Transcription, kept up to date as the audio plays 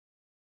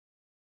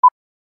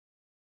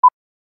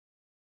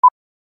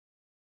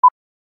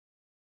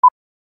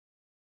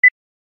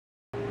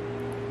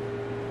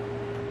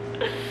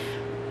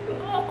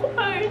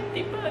Awkward.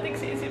 Di pa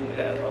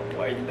nagsisimula.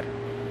 Awkward na.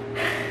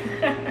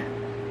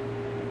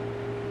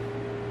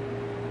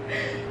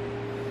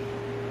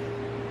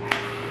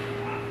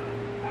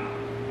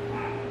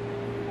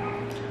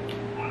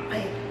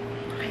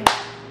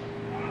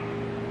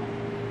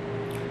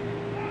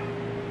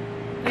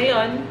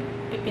 Ngayon,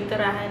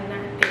 pipinturahan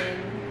natin.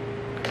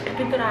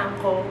 Pipinturahan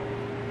ko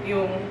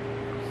yung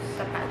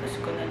sapatos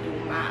ko na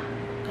luma.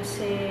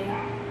 Kasi,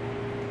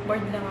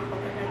 bored lang ako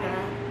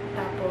talaga.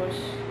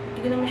 Tapos, hindi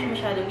ko naman siya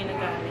masyadong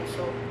ginagamit.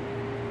 So,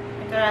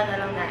 pinturahan na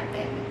lang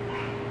natin.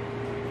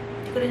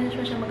 Hindi ko rin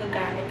siya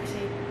magagamit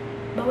kasi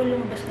bawal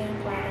lumabas na yung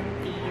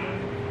quarantine.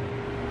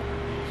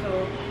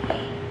 So,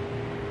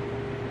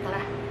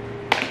 tara.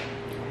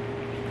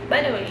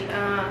 By the way,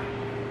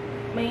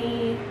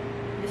 may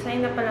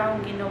design na pala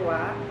akong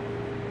ginawa.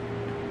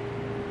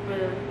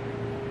 Well,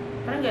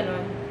 parang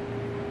ganon.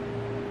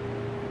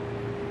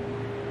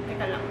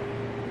 Teka lang.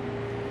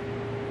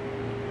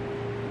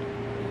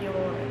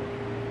 Yun.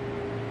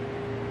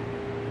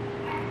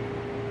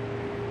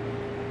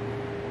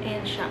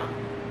 Ayan siya.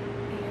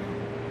 Ayan.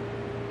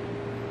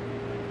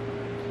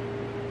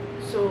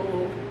 So,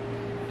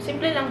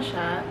 simple lang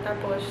siya.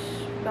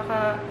 Tapos,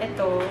 baka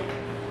ito,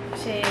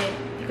 kasi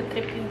hindi ko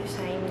trip yung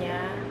design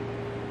niya.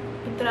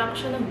 Pinturahan ko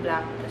siya ng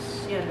black, tapos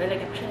yun,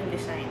 lalagyan ko siya ng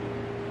design.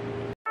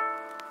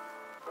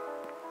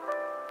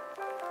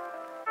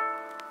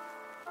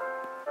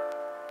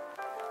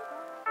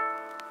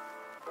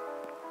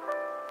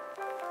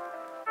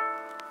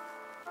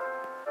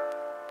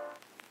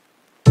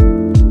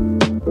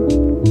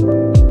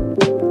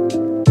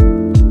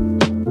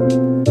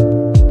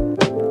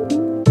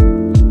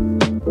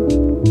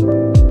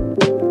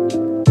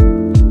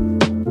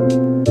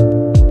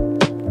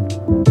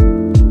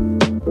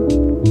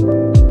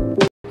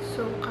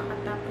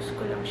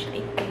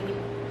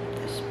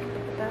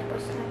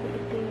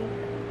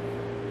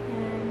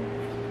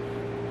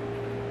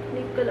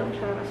 Ko lang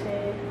siya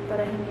kasi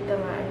para hindi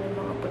tamaan yung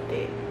mga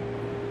puti.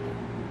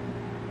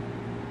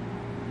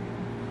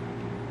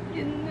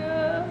 Yun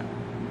na.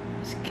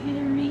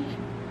 Scary.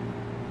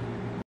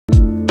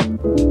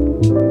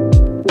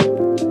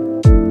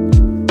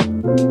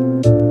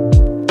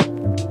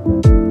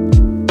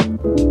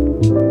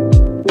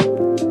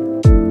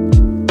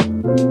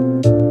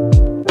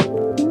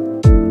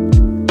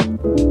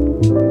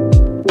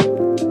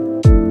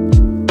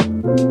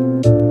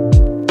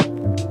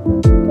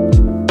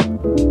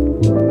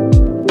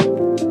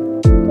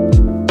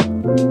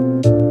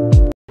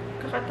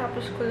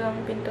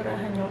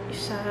 Pinturahan yung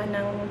isa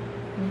ng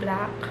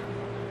black.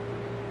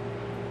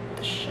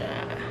 Ito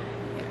siya.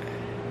 Yan.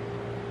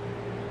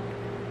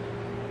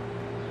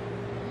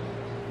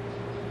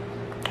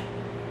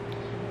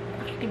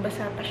 Actually,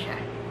 basa pa siya.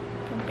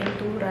 Yung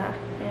pintura.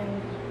 And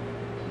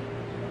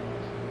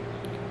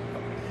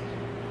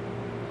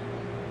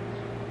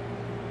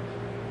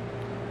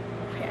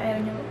okay, ayaw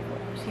nyo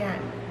po. Yan.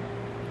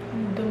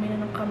 Ang dumi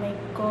na ng kamay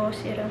ko.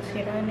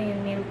 Sirang-sira na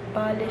yung nail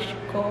polish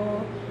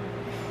ko.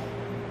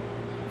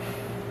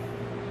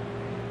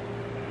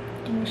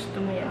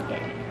 Gusto mo yan,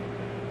 ganyan.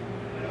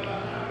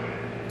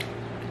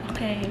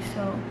 Okay,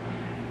 so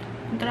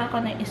pinturahan ko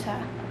na isa.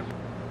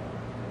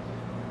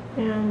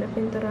 Ayan,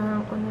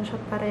 napinturahan ko na siya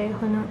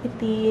pareho ng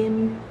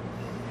itim.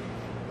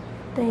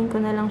 Tayin ko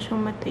na lang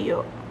siyang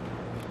matuyo.